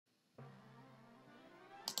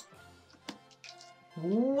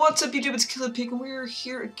What's up, YouTube? It's Killer Pig, and we're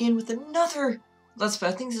here again with another Let's Play.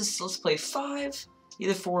 I think this is Let's Play 5,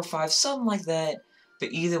 either 4 or 5, something like that.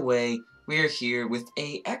 But either way, we are here with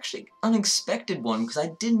a actually unexpected one, because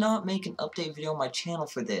I did not make an update video on my channel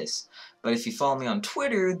for this. But if you follow me on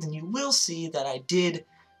Twitter, then you will see that I did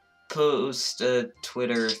post a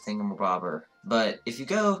Twitter thingamabobber. But if you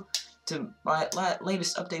go to my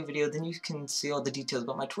latest update video, then you can see all the details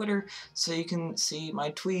about my Twitter, so you can see my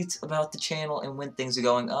tweets about the channel and when things are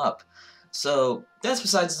going up. So, that's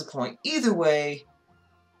besides the point. Either way,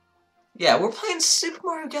 yeah, we're playing Super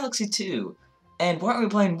Mario Galaxy 2. And why aren't we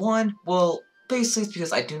playing 1? Well, basically it's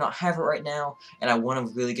because I do not have it right now, and I want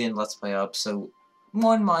to really get in Let's Play up, so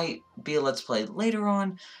 1 might be a Let's Play later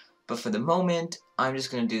on. But for the moment, I'm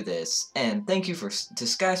just going to do this. And thank you to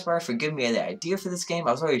Skyspire for giving me the idea for this game.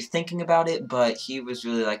 I was already thinking about it, but he was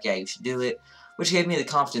really like, yeah, you should do it. Which gave me the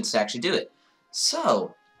confidence to actually do it.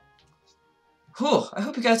 So, I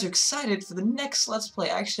hope you guys are excited for the next Let's Play.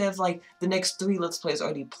 I actually have, like, the next 3 Let's Plays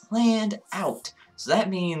already planned out. So that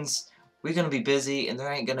means we're going to be busy, and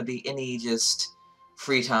there ain't going to be any just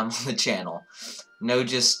free time on the channel.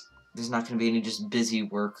 There's not going to be any just busy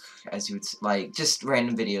work, as you would like, just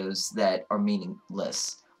random videos that are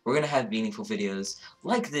meaningless. We're going to have meaningful videos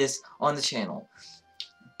like this on the channel.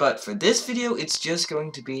 But for this video, it's just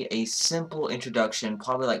going to be a simple introduction,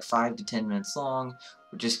 probably like 5 to 10 minutes long.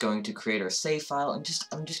 We're just going to create our save file, and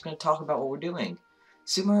I'm just going to talk about what we're doing.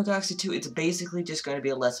 Super Mario Galaxy 2, it's basically just going to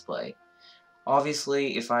be a Let's Play.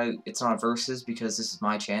 Obviously, it's not versus, because this is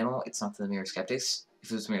my channel, it's not the Mirror Skeptics. If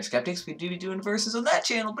it was Mirror Skeptics, we'd be doing verses on that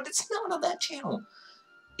channel, but it's not on that channel.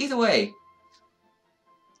 Either way,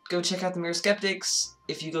 go check out the Mirror Skeptics.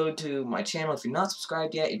 If you go to my channel, if you're not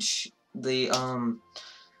subscribed yet,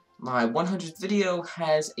 my 100th video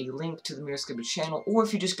has a link to the Mirror Skeptics channel, or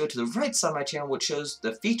if you just go to the right side of my channel, which shows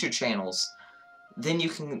the featured channels, then you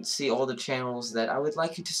can see all the channels that I would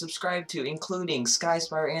like you to subscribe to, including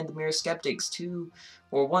Skyspire and the Mirror Skeptics,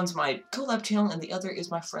 one's my collab channel, and the other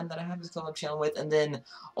is my friend that I have this collab channel with, and then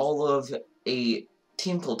all of a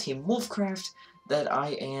team called Team Wolfcraft that I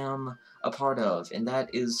am a part of, and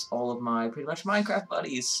that is all of my, pretty much, Minecraft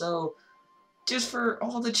buddies. So, just for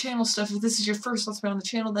all the channel stuff, if this is your first Let's Play on the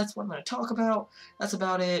channel, that's what I'm going to talk about. That's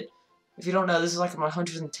about it. If you don't know, this is like my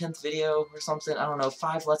 110th video or something. I don't know,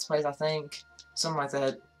 5 Let's Plays, I think. Something like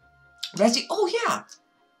that. But actually, oh yeah!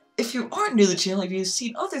 If you aren't new to the channel, if you've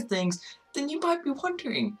seen other things, then you might be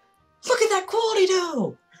wondering, look at that quality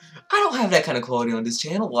though! I don't have that kind of quality on this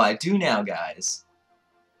channel. Well, I do now, guys.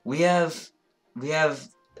 We have,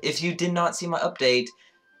 if you did not see my update,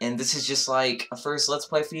 and this is just like a first Let's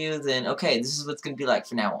Play for you, then okay, this is what's going to be like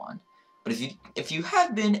from now on. But if you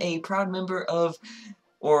have been a proud member of,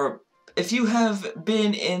 or if you have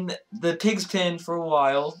been in the Pig's Pen for a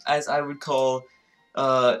while, as I would call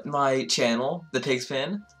my channel, the Pig's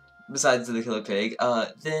Pen, besides the Killer Pig,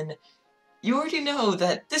 then you already know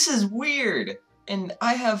that this is weird. And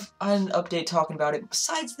I have an update talking about it.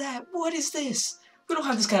 Besides that, what is this? We don't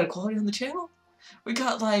have this kind of quality on the channel. We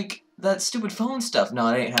got, like, that stupid phone stuff. No,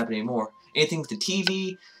 it ain't happening anymore. Anything with the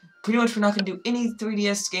TV. Pretty much we're not going to do any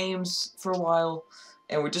 3DS games for a while.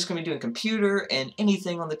 And we're just going to be doing computer and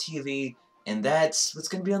anything on the TV. And that's what's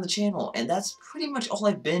going to be on the channel. And that's pretty much all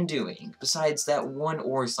I've been doing. Besides that one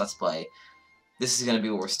Ors Let's Play. This is going to be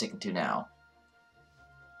what we're sticking to now.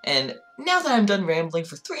 And now that I'm done rambling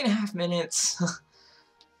for 3.5 minutes,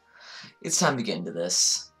 it's time to get into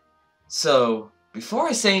this. So, before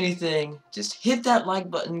I say anything, just hit that like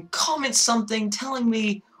button, comment something telling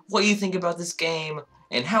me what you think about this game,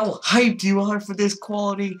 and how hyped you are for this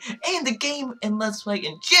quality, and the game and Let's Play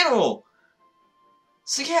in general!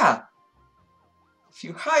 So yeah, if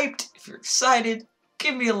you're hyped, if you're excited,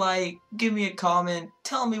 give me a like, give me a comment,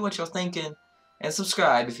 tell me what you're thinking, and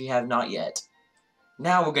subscribe if you have not yet.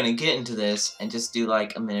 Now we're gonna get into this, and just do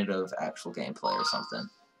like a minute of actual gameplay or something.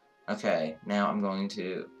 Okay, now I'm going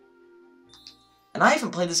to... And I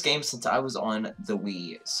haven't played this game since I was on the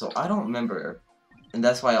Wii, so I don't remember. And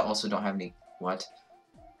that's why I also don't have any... What?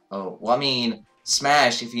 Oh, well, I mean,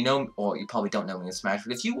 Smash, if you know... Or you probably don't know me in Smash,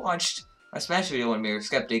 but if you watched my Smash video on Mirror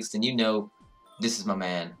Skeptics, then you know this is my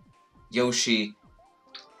man. Yoshi.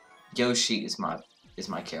 Yoshi is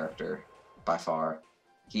my character, by far.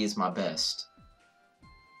 He is my best.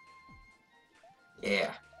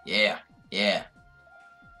 Yeah, yeah, yeah.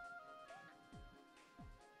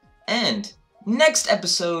 And next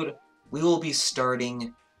episode, we will be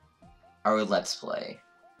starting our Let's Play.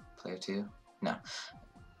 Player 2? No.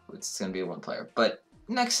 It's gonna be a 1 player. But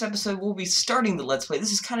next episode, we'll be starting the Let's Play.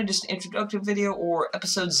 This is kind of just an introductory video, or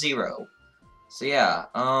episode 0. So yeah,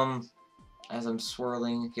 as I'm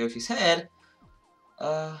swirling Yoshi's head,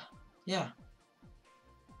 yeah.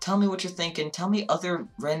 Tell me what you're thinking. Tell me other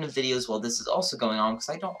random videos while this is also going on, because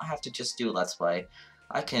I don't have to just do a Let's Play.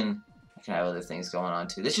 I can have other things going on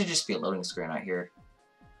too. This should just be a loading screen right here.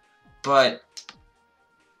 But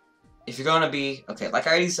if you're gonna be, okay, like I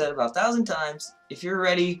already said about 1,000 times, if you're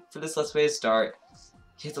ready for this Let's Play to start,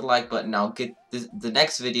 hit the like button. I'll get the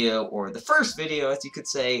next video, or the first video, as you could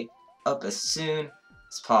say, up as soon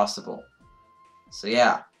as possible. So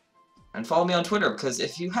yeah. And follow me on Twitter, because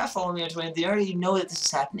if you have followed me on Twitter, you already know that this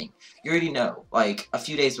is happening. You already know, like, a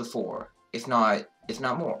few days before, if not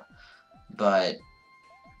more. But,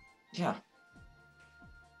 yeah.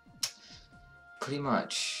 Pretty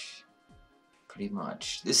much.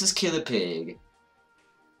 This is Killer Pig,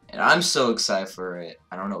 and I'm so excited for it.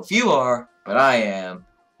 I don't know if you are, but I am.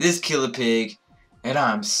 This is Killer Pig, and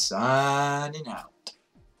I'm signing out.